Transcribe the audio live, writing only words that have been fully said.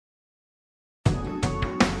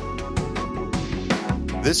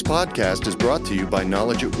This podcast is brought to you by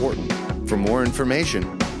Knowledge at Wharton. For more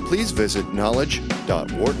information, please visit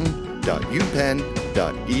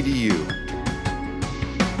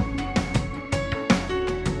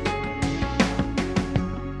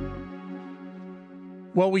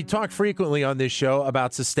Well, we talk frequently on this show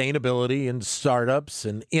about sustainability and startups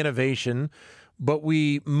and innovation, but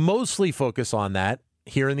we mostly focus on that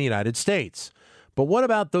here in the United States. But what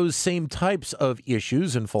about those same types of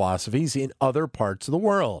issues and philosophies in other parts of the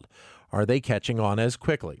world? Are they catching on as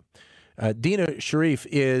quickly? Dina Sharif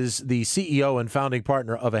is the CEO and founding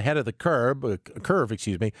partner of Ahead of the Curve,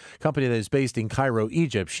 company that is based in Cairo,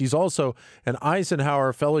 Egypt. She's also an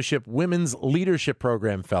Eisenhower Fellowship Women's Leadership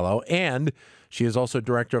Program Fellow, and she is also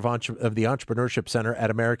director of the Entrepreneurship Center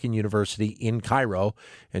at American University in Cairo,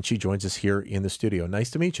 and she joins us here in the studio.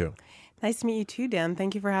 Nice to meet you. Nice to meet you too, Dan.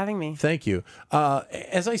 Thank you for having me. Thank you.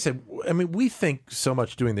 As I said, I mean, we think so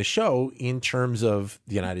much doing the show in terms of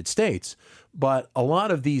the United States, but a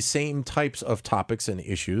lot of these same types of topics and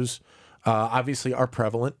issues obviously are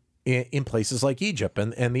prevalent in places like Egypt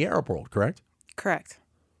and the Arab world, correct? Correct.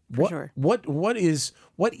 For sure. What is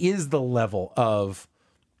the level of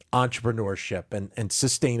entrepreneurship and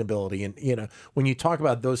sustainability, and when you talk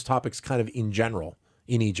about those topics kind of in general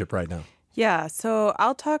in Egypt right now? Yeah, so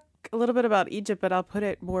I'll talk a little bit about Egypt, but I'll put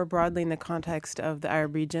it more broadly in the context of the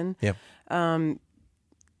Arab region. Yep.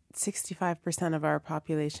 65% of our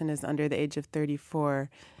population is under the age of 34.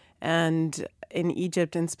 And in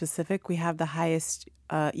Egypt in specific, we have the highest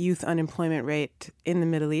youth unemployment rate in the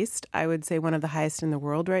Middle East. I would say one of the highest in the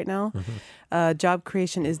world right now. Mm-hmm. Job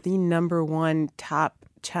creation is the number one top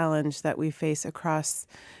challenge that we face across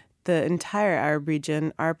the entire Arab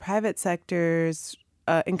region. Our private sectors,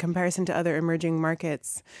 in comparison to other emerging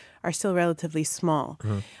markets, are still relatively small.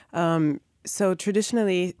 Mm-hmm. So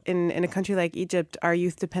traditionally, in a country like Egypt, our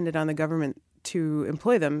youth depended on the government to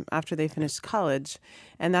employ them after they finished college.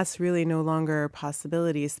 And that's really no longer a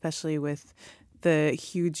possibility, especially with the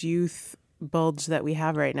huge youth bulge that we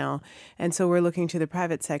have right now. And so we're looking to the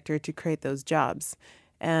private sector to create those jobs.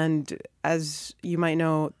 And as you might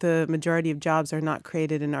know, the majority of jobs are not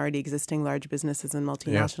created in already existing large businesses and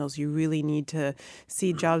multinationals. Yeah. You really need to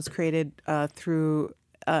see jobs created through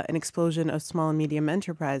an explosion of small and medium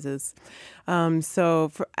enterprises.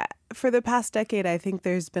 So for the past decade, I think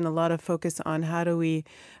there's been a lot of focus on how do we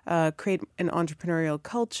create an entrepreneurial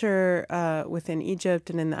culture within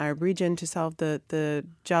Egypt and in the Arab region to solve the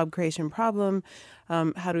job creation problem.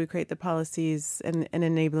 How do we create the policies and an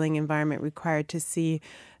enabling environment required to see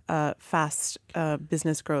fast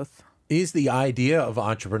business growth? Is the idea of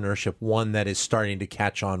entrepreneurship one that is starting to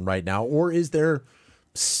catch on right now, or is there,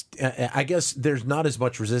 I guess there's not as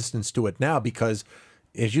much resistance to it now because,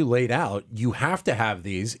 as you laid out, you have to have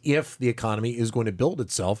these if the economy is going to build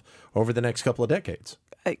itself over the next couple of decades?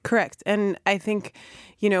 Correct. And I think,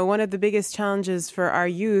 one of the biggest challenges for our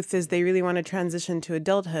youth is they really want to transition to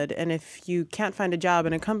adulthood. And if you can't find a job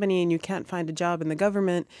in a company and you can't find a job in the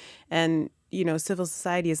government and, civil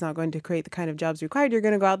society is not going to create the kind of jobs required, you're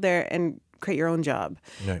going to go out there and create your own job.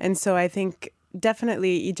 Right. And so I think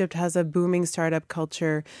definitely Egypt has a booming startup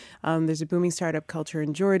culture. There's a booming startup culture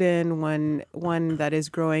in Jordan, one that is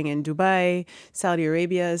growing in Dubai. Saudi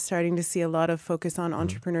Arabia is starting to see a lot of focus on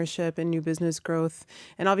entrepreneurship and new business growth.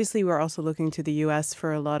 And obviously, we're also looking to the U.S.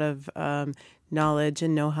 for a lot of knowledge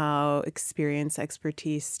and know-how, experience,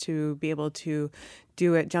 expertise to be able to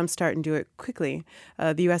do it, jumpstart and do it quickly.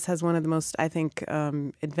 The U.S. has one of the most, I think,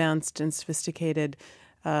 advanced and sophisticated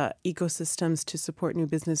ecosystems to support new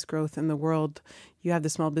business growth in the world. You have the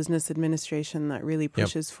Small Business Administration that really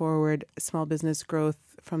pushes forward small business growth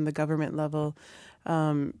from the government level.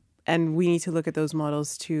 And we need to look at those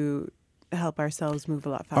models to help ourselves move a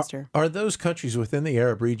lot faster. Are those countries within the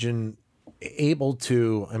Arab region able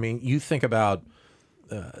to, you think about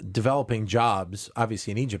developing jobs,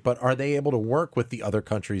 obviously in Egypt, but are they able to work with the other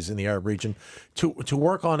countries in the Arab region to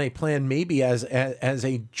work on a plan maybe as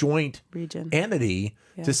a joint region entity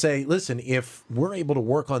to say, listen, if we're able to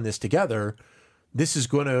work on this together, this is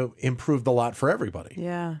going to improve the lot for everybody?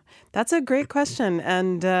 Yeah, that's a great question.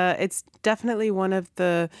 And it's definitely one of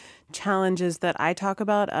the challenges that I talk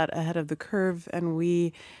about at Ahead of the Curve. And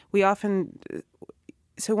we often...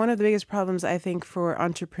 So one of the biggest problems, I think, for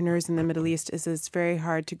entrepreneurs in the Middle East is it's very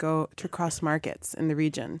hard to go to cross markets in the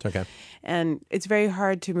region. Okay. And it's very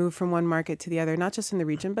hard to move from one market to the other, not just in the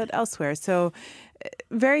region, but elsewhere. So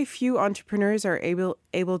very few entrepreneurs are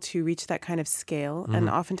able to reach that kind of scale. Mm-hmm. And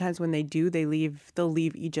oftentimes when they do, they'll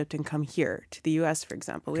leave Egypt and come here to the U.S., for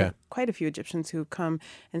example. We have quite a few Egyptians who come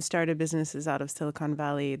and started businesses out of Silicon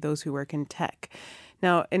Valley, those who work in tech.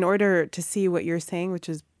 Now, in order to see what you're saying, which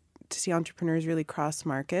is to see entrepreneurs really cross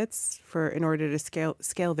markets. In order to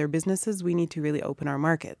scale their businesses, we need to really open our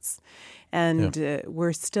markets. And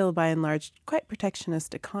we're still, by and large, quite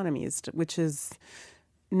protectionist economies, which is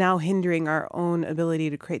now hindering our own ability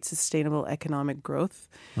to create sustainable economic growth.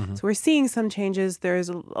 So we're seeing some changes. There's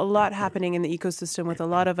a lot happening in the ecosystem with a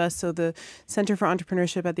lot of us. So the Center for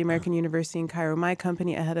Entrepreneurship at the American University in Cairo, my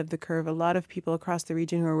company, Ahead of the Curve, a lot of people across the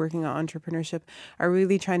region who are working on entrepreneurship are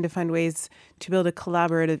really trying to find ways to build a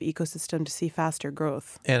collaborative ecosystem to see faster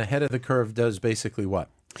growth. And Ahead of the Curve does basically what?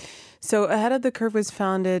 So Ahead of the Curve was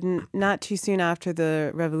founded not too soon after the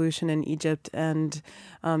revolution in Egypt, and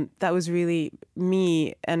that was really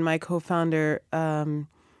me and my co-founder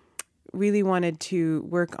really wanted to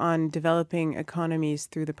work on developing economies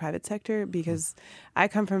through the private sector, because I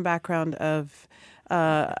come from a background of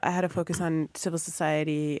I had a focus on civil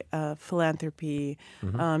society, philanthropy,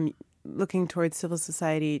 looking towards civil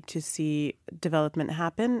society to see development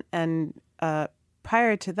happen. And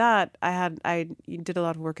prior to that, I did a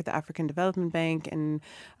lot of work at the African Development Bank and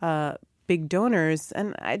big donors,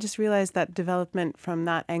 and I just realized that development from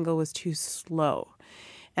that angle was too slow.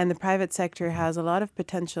 And the private sector has a lot of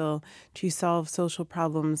potential to solve social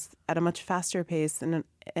problems at a much faster pace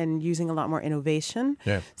and using a lot more innovation.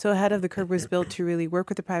 Yeah. So Ahead of the Curve was built to really work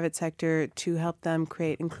with the private sector to help them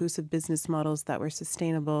create inclusive business models that were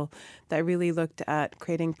sustainable, that really looked at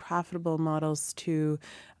creating profitable models to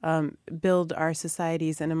build our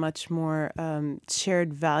societies in a much more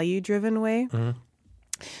shared value-driven way.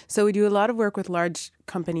 So we do a lot of work with large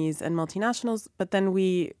companies and multinationals, but then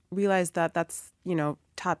we realized that that's,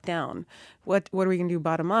 top down. What are we going to do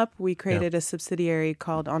bottom up? We created a subsidiary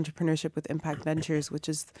called Entrepreneurship with Impact Ventures, which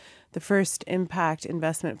is the first impact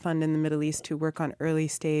investment fund in the Middle East to work on early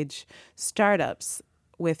stage startups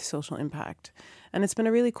with social impact. And it's been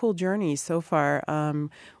a really cool journey so far.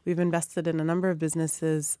 We've invested in a number of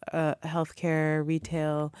businesses, healthcare,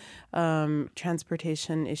 retail,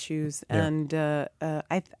 transportation issues. And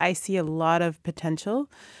I see a lot of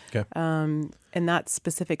potential in that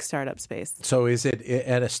specific startup space. So is it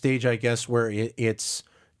at a stage, I guess, where it's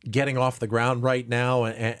getting off the ground right now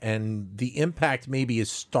and the impact maybe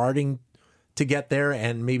is starting to get there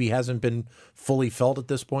and maybe hasn't been fully felt at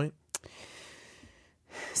this point?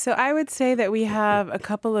 So I would say that we have a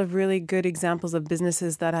couple of really good examples of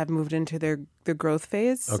businesses that have moved into their growth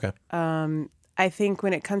phase. Okay. I think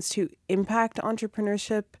when it comes to impact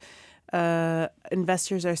entrepreneurship,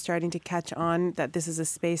 investors are starting to catch on that this is a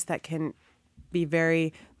space that can be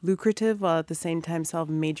very lucrative while at the same time solve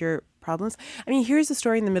major problems. I mean, here's the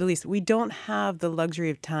story in the Middle East. We don't have the luxury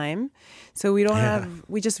of time. So we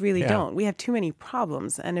just really don't. We have too many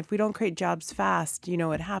problems. And if we don't create jobs fast,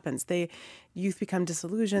 what happens? Youth become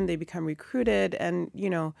disillusioned, they become recruited, and,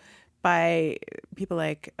 by people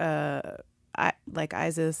like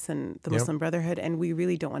ISIS and the Muslim Brotherhood, and we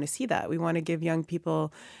really don't want to see that. We want to give young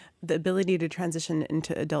people the ability to transition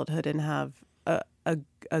into adulthood and have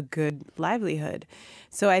a good livelihood.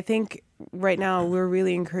 So I think right now we're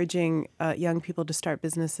really encouraging young people to start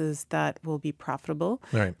businesses that will be profitable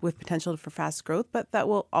with potential for fast growth, but that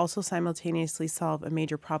will also simultaneously solve a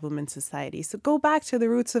major problem in society. So go back to the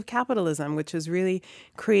roots of capitalism, which is really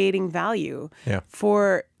creating value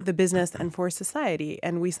for the business and for society.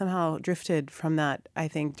 And we somehow drifted from that, I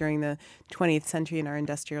think, during the 20th century in our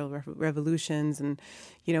industrial revolutions. And,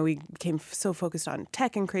 we became so focused on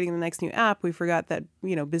tech and creating the next new app, we forgot that,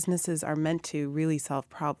 businesses are meant to really solve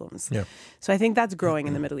problems. Yeah. So I think that's growing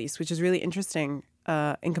in the Middle East, which is really interesting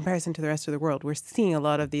in comparison to the rest of the world. We're seeing a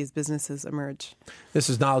lot of these businesses emerge. This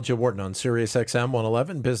is Knowledge at Wharton on Sirius XM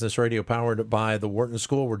 111, Business Radio powered by the Wharton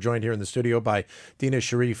School. We're joined here in the studio by Dina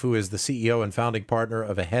Sharif, who is the CEO and founding partner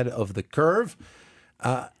of Ahead of the Curve.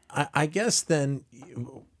 I guess then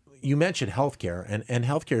you mentioned healthcare, and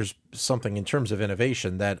healthcare is something in terms of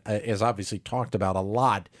innovation that is obviously talked about a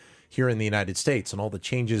lot here in the United States and all the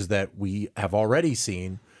changes that we have already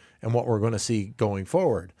seen and what we're going to see going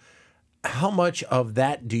forward. How much of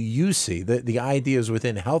that do you see, the ideas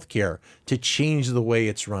within healthcare, to change the way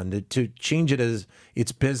it's run, to change it as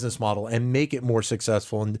its business model and make it more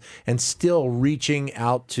successful and still reaching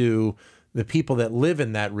out to the people that live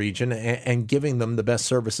in that region and giving them the best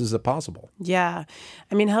services as possible? Yeah.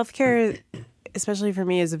 I mean, healthcare, especially for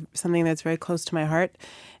me, is something that's very close to my heart.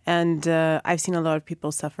 And I've seen a lot of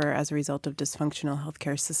people suffer as a result of dysfunctional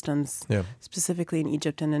healthcare systems, specifically in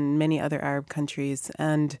Egypt and in many other Arab countries.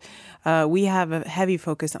 And we have a heavy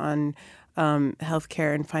focus on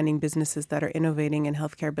healthcare and finding businesses that are innovating in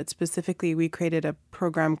healthcare. But specifically, we created a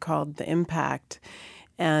program called The Impact.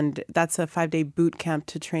 And that's a 5-day boot camp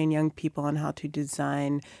to train young people on how to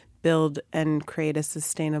design build and create a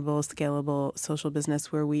sustainable, scalable social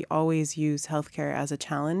business where we always use healthcare as a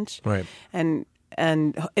challenge, Right. and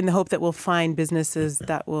in the hope that we'll find businesses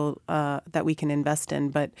that will that we can invest in.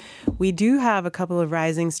 But we do have a couple of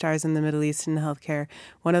rising stars in the Middle East in healthcare.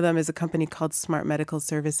 One of them is a company called Smart Medical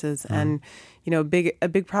Services, and a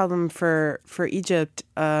big problem for Egypt.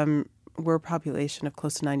 We're a population of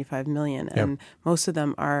close to 95 million, and most of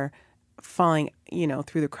them are falling,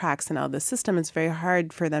 through the cracks in all the system. It's very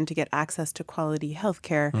hard for them to get access to quality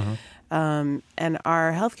healthcare. And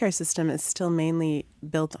our healthcare system is still mainly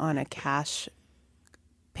built on a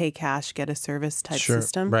pay cash, get a service type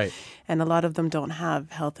system. Right. And a lot of them don't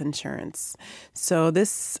have health insurance. So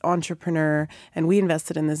this entrepreneur, and we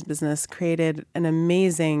invested in this business, created an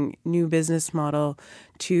amazing new business model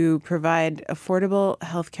to provide affordable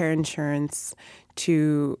healthcare insurance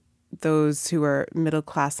to those who are middle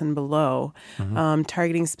class and below,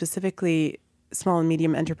 targeting specifically small and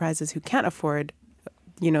medium enterprises who can't afford,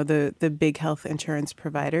 the big health insurance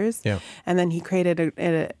providers. Yeah. And then he created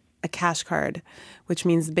a cash card, which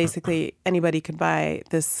means basically anybody could buy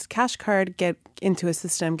this cash card, get into a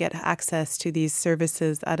system, get access to these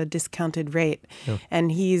services at a discounted rate. Yeah.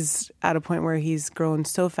 And he's at a point where he's grown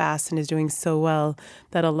so fast and is doing so well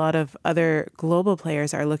that a lot of other global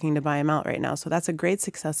players are looking to buy him out right now. So that's a great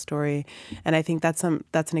success story. And I think that's an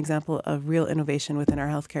example of real innovation within our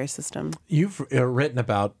healthcare system. You've written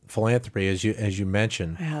about philanthropy, as you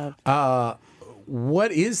mentioned. I have.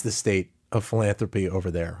 What is the state of philanthropy over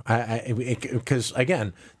there? Because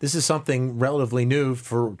again, this is something relatively new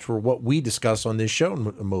for what we discuss on this show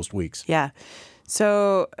most weeks. Yeah.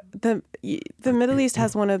 So the Middle East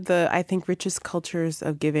has one of the, I think, richest cultures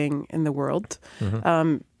of giving in the world.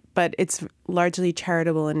 But it's largely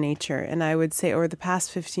charitable in nature. And I would say over the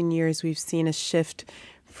past 15 years, we've seen a shift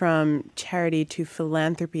from charity to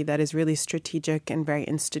philanthropy that is really strategic and very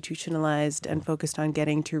institutionalized and focused on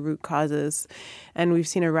getting to root causes. And we've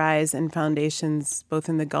seen a rise in foundations, both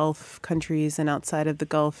in the Gulf countries and outside of the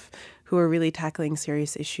Gulf, who are really tackling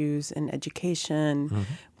serious issues in education,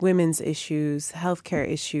 women's issues, healthcare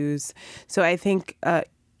issues. So I think,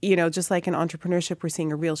 just like in entrepreneurship, we're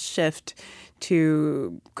seeing a real shift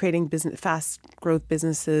to creating fast growth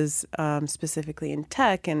businesses, specifically in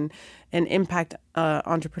tech and impact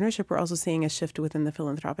entrepreneurship. We're also seeing a shift within the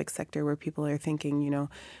philanthropic sector where people are thinking,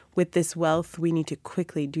 with this wealth, we need to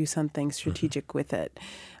quickly do something strategic with it.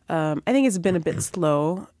 I think it's been a bit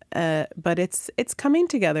slow, but it's coming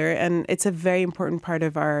together, and it's a very important part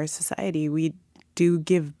of our society. We do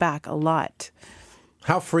give back a lot.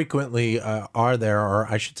 How frequently are there, or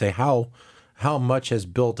I should say, how much has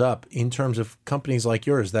built up in terms of companies like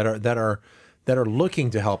yours that are looking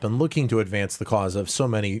to help and looking to advance the cause of so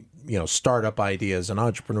many startup ideas and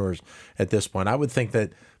entrepreneurs at this point? I would think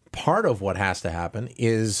that part of what has to happen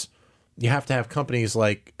is you have to have companies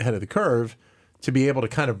like Ahead of the Curve to be able to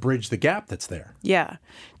kind of bridge the gap that's there. Yeah,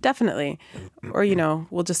 definitely. Or,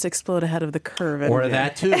 we'll just explode ahead of the curve. Or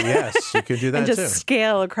that too, yes. You could do that and just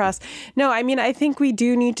scale across. No, I think we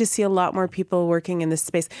do need to see a lot more people working in this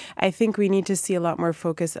space. I think we need to see a lot more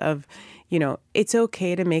focus of, it's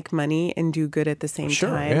okay to make money and do good at the same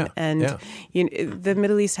time. Yeah, and the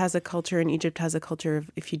Middle East has a culture, and Egypt has a culture of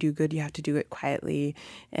if you do good, you have to do it quietly.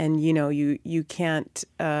 And, you can't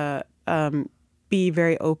be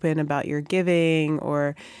very open about your giving,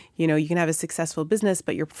 or, you can have a successful business,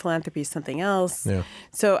 but your philanthropy is something else. Yeah.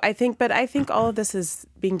 So I think all of this is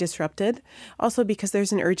being disrupted also because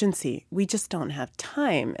there's an urgency. We just don't have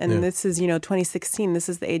time. And this is, 2016, this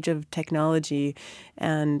is the age of technology.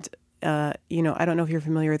 And, I don't know if you're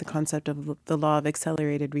familiar with the concept of the law of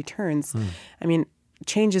accelerated returns.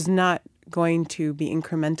 Change is not going to be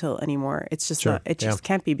incremental anymore. It's just not. It just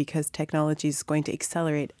can't be, because technology is going to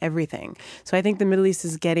accelerate everything. So I think the Middle East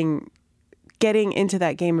is getting into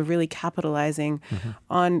that game of really capitalizing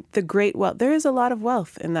on the great wealth. There is a lot of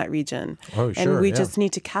wealth in that region. Oh, sure, and we just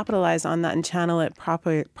need to capitalize on that and channel it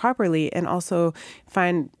properly, and also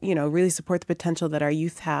find, really support the potential that our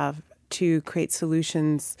youth have to create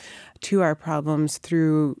solutions to our problems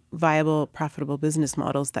through viable, profitable business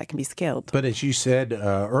models that can be scaled. But as you said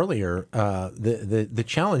earlier, the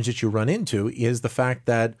challenge that you run into is the fact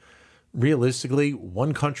that realistically,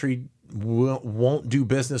 one country won't do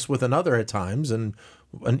business with another at times, and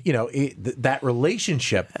that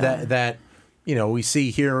relationship that we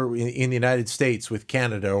see here in the United States with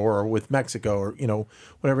Canada or with Mexico or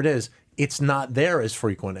whatever it is it's not there as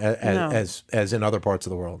frequent No. as in other parts of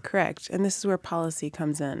the world. Correct. And this is where policy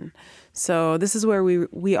comes in. So this is where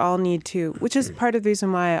we all need to, which is part of the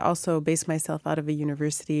reason why I also base myself out of a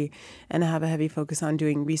university and have a heavy focus on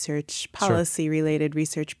doing research, policy-related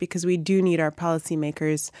research, because we do need our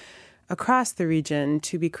policymakers across the region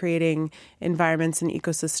to be creating environments and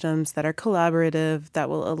ecosystems that are collaborative, that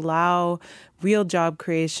will allow real job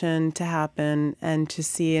creation to happen and to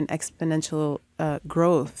see an exponential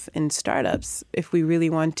growth in startups if we really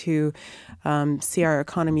want to see our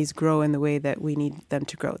economies grow in the way that we need them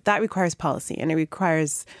to grow. That requires policy, and it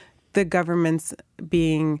requires the governments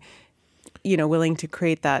being willing to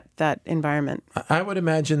create that environment. I would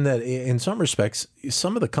imagine that in some respects,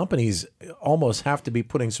 some of the companies almost have to be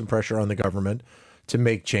putting some pressure on the government to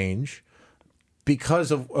make change because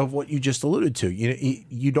of what you just alluded to.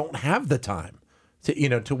 You don't have the time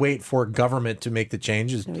to wait for government to make the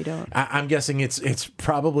changes. No, we don't. I'm guessing it's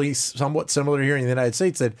probably somewhat similar here in the United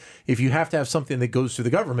States, that if you have to have something that goes through the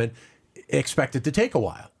government, expect it to take a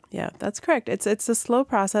while. Yeah, that's correct. It's a slow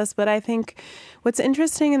process, but I think what's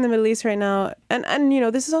interesting in the Middle East right now, and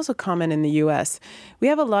this is also common in the U.S., we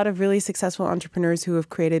have a lot of really successful entrepreneurs who have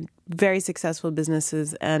created very successful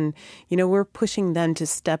businesses, and we're pushing them to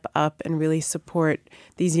step up and really support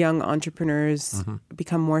these young entrepreneurs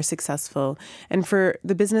become more successful. And for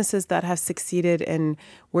the businesses that have succeeded in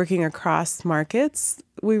working across markets,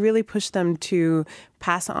 we really push them to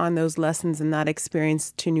pass on those lessons and that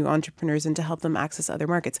experience to new entrepreneurs and to help them access other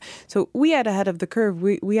markets. So we at Ahead of the Curve,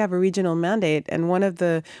 we have a regional mandate, and one of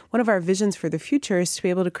our visions for the future is to be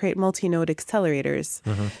able to create multi-node accelerators.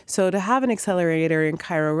 So to have an accelerator in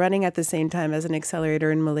Cairo running at the same time as an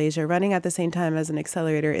accelerator in Malaysia, running at the same time as an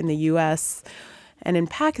accelerator in the US and in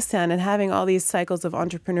Pakistan, and having all these cycles of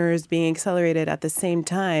entrepreneurs being accelerated at the same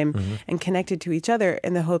time and connected to each other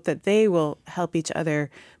in the hope that they will help each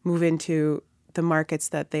other move into the markets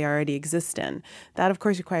that they already exist in. That, of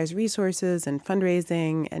course, requires resources and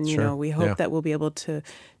fundraising, and we hope that we'll be able to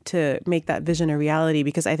make that vision a reality,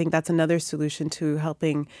 because I think that's another solution to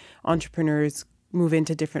helping entrepreneurs move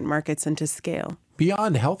into different markets and to scale.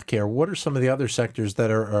 Beyond healthcare, what are some of the other sectors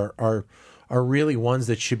that are really ones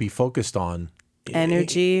that should be focused on?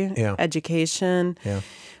 Energy, education,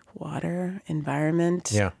 water,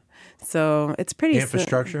 environment. Yeah. So it's pretty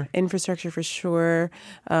infrastructure. Infrastructure for sure.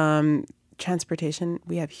 Transportation.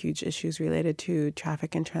 We have huge issues related to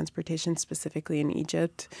traffic and transportation, specifically in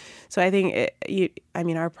Egypt. So I think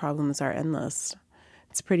our problems are endless.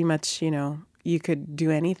 It's pretty much you could do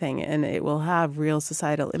anything and it will have real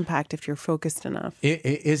societal impact if you're focused enough.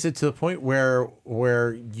 Is it to the point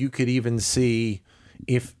where you could even see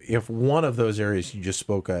if one of those areas you just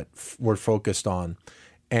spoke at were focused on,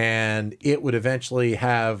 and it would eventually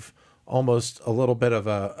have almost a little bit of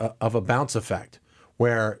a bounce effect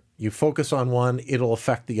where you focus on one, it'll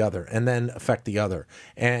affect the other, and then affect the other.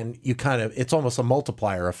 And it's almost a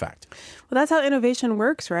multiplier effect. Well, that's how innovation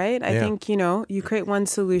works, right? I think, you create one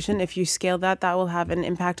solution. If you scale that will have an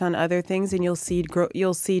impact on other things, and you'll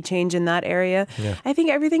see change in that area. Yeah. I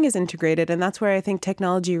think everything is integrated, and that's where I think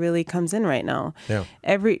technology really comes in right now. Yeah.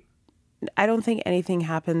 I don't think anything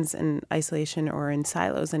happens in isolation or in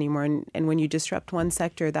silos anymore. And when you disrupt one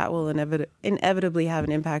sector, that will inevitably have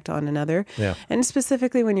an impact on another. Yeah. And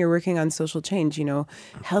specifically when you're working on social change,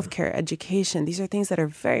 healthcare, education, these are things that are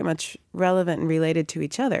very much relevant and related to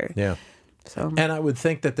each other. Yeah. So, and I would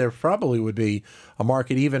think that there probably would be a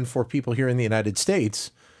market even for people here in the United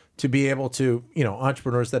States to be able to,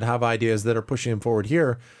 entrepreneurs that have ideas that are pushing them forward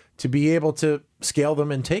here, to be able to scale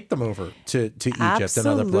them and take them over to Egypt and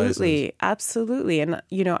other places. Absolutely. And,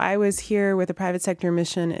 I was here with a private sector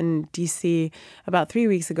mission in D.C. about 3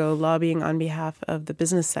 weeks ago, lobbying on behalf of the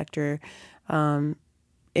business sector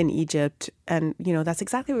in Egypt. And, that's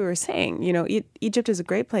exactly what we were saying. Egypt is a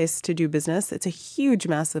great place to do business. It's a huge,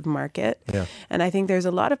 massive market. Yeah. And I think there's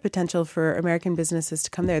a lot of potential for American businesses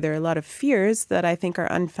to come there. There are a lot of fears that I think are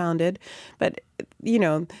unfounded. But,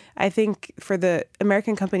 I think for the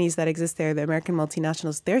American companies that exist there, the American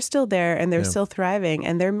multinationals, they're still there and they're still thriving,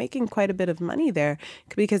 and they're making quite a bit of money there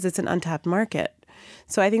because it's an untapped market.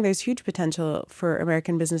 So I think there's huge potential for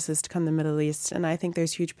American businesses to come to the Middle East. And I think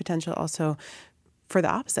there's huge potential also for the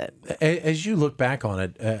opposite. As you look back on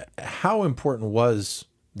it, how important was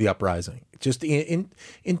the uprising? Just in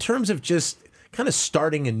terms of just kind of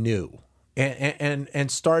starting anew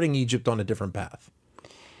and starting Egypt on a different path.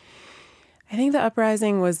 I think the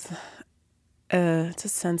uprising was it's a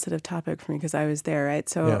sensitive topic for me because I was there, right?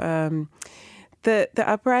 So the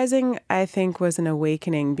uprising, I think, was an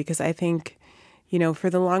awakening because I think, for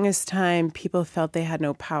the longest time, people felt they had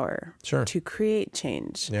no power to create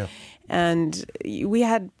change. Yeah. And we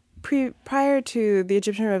had prior to the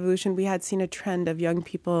Egyptian Revolution, we had seen a trend of young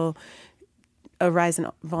people, a rise in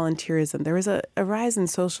volunteerism. There was a rise in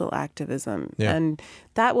social activism, and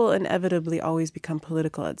that will inevitably always become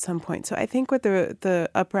political at some point. So I think what the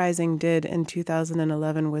uprising did in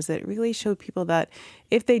 2011 was it really showed people that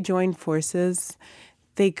if they joined forces,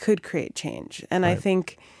 they could create change. And I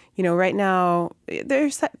think, right now,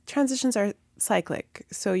 transitions are cyclic.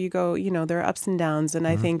 So you go, there are ups and downs. And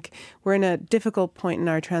I think we're in a difficult point in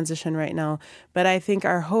our transition right now. But I think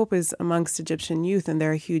our hope is amongst Egyptian youth, and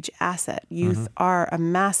they're a huge asset. Youth are a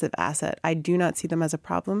massive asset. I do not see them as a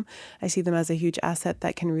problem. I see them as a huge asset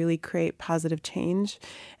that can really create positive change.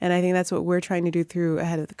 And I think that's what we're trying to do through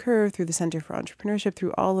Ahead of the Curve, through the Center for Entrepreneurship,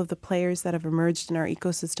 through all of the players that have emerged in our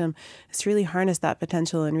ecosystem, is to really harness that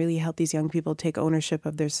potential and really help these young people take ownership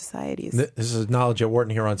of their societies. This is Knowledge at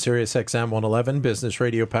Wharton here on Sirius XM 111, Business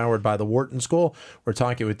Radio powered by the Wharton School. We're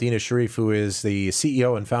talking with Dina Sharif, who is the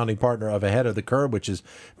CEO and founding partner of Ahead of the Curve, which is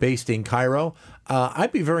based in Cairo.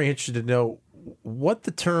 I'd be very interested to know what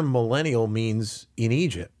the term millennial means in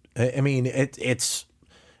Egypt. I mean, it's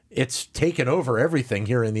taken over everything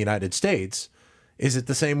here in the United States. Is it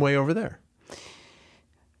the same way over there?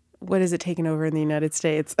 What is it taken over in the United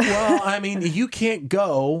States? Well, I mean, you can't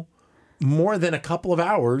go more than a couple of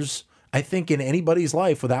hours, I think, in anybody's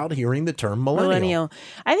life without hearing the term millennial.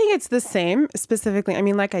 I think it's the same specifically. I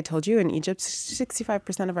mean, like I told you, in Egypt,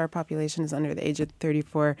 65% of our population is under the age of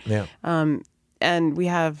 34. Yeah. And we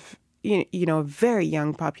have, a very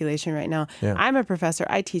young population right now. Yeah. I'm a professor.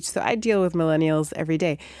 I teach, so I deal with millennials every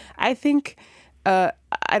day. I think...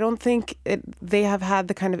 I don't think they have had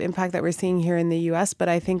the kind of impact that we're seeing here in the U.S., but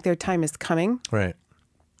I think their time is coming. Right.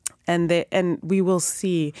 And we will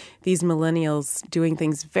see these millennials doing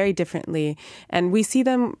things very differently. And we see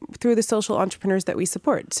them through the social entrepreneurs that we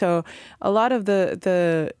support. So a lot of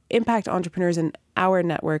the impact entrepreneurs in our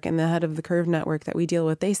network and the Ahead of the Curve network that we deal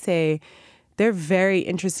with, they say... They're very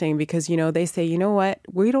interesting because, they say, you know what,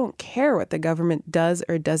 we don't care what the government does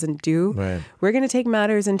or doesn't do. Right. We're going to take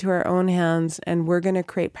matters into our own hands and we're going to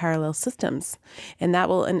create parallel systems. And that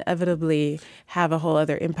will inevitably have a whole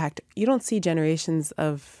other impact. You don't see generations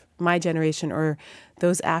of my generation or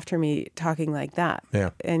those after me talking like that.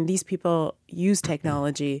 Yeah. And these people use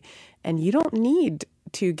technology, and you don't need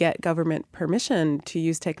to get government permission to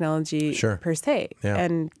use technology per se. Yeah.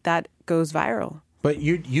 And that goes viral. But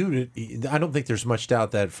I don't think there's much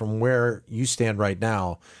doubt that from where you stand right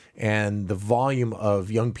now and the volume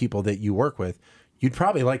of young people that you work with, you'd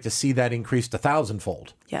probably like to see that increased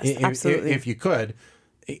 1,000-fold. Yes, absolutely. If you could,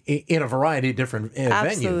 in a variety of different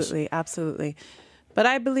venues. Absolutely. But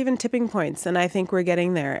I believe in tipping points, and I think we're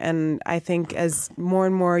getting there. And I think as more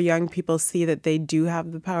and more young people see that they do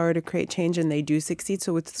have the power to create change and they do succeed.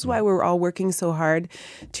 So this is why we're all working so hard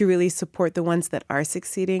to really support the ones that are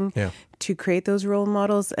succeeding, to create those role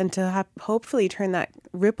models and to hopefully turn that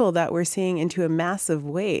ripple that we're seeing into a massive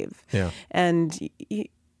wave. Yeah. And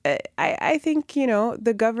I think,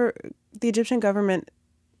 the Egyptian government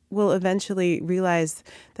will eventually realize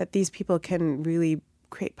that these people can really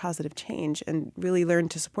create positive change and really learn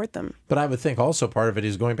to support them. But I would think also part of it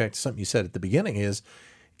is going back to something you said at the beginning is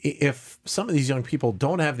if some of these young people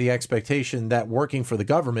don't have the expectation that working for the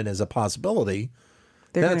government is a possibility,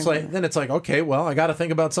 then it's like, okay, well, I got to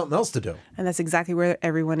think about something else to do. And that's exactly where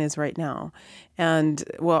everyone is right now. And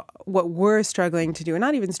what we're struggling to do, and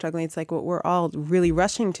not even struggling, it's like what we're all really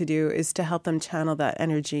rushing to do is to help them channel that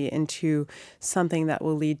energy into something that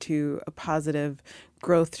will lead to a positive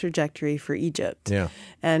growth trajectory for Egypt. Yeah.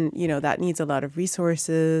 And, that needs a lot of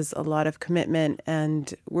resources, a lot of commitment.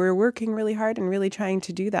 And we're working really hard and really trying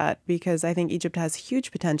to do that because I think Egypt has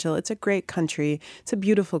huge potential. It's a great country. It's a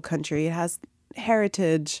beautiful country. It has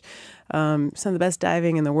heritage, some of the best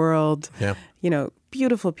diving in the world,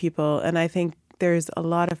 beautiful people. And I think there's a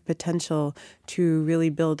lot of potential to really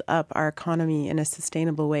build up our economy in a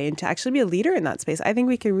sustainable way and to actually be a leader in that space. I think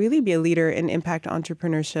we can really be a leader in impact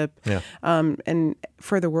entrepreneurship and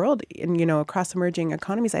for the world and, across emerging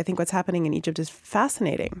economies. I think what's happening in Egypt is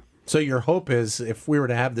fascinating. So your hope is if we were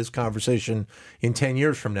to have this conversation in 10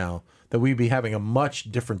 years from now, that we'd be having a much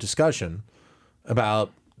different discussion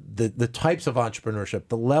about the types of entrepreneurship,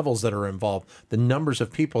 the levels that are involved, the numbers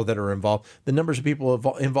of people that are involved, the numbers of people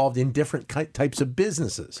involved in different types of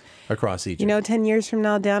businesses across Egypt. 10 years from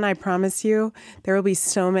now, Dan, I promise you, there will be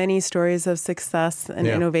so many stories of success and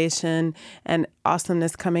innovation and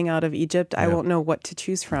awesomeness coming out of Egypt. I won't know what to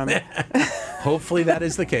choose from. Hopefully that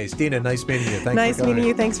is the case. Dina, nice meeting you. Thanks nice meeting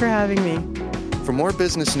you. Thanks for having me. For more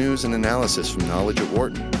business news and analysis from Knowledge at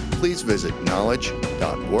Wharton, please visit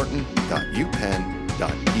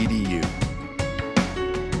knowledge.wharton.upenn.edu.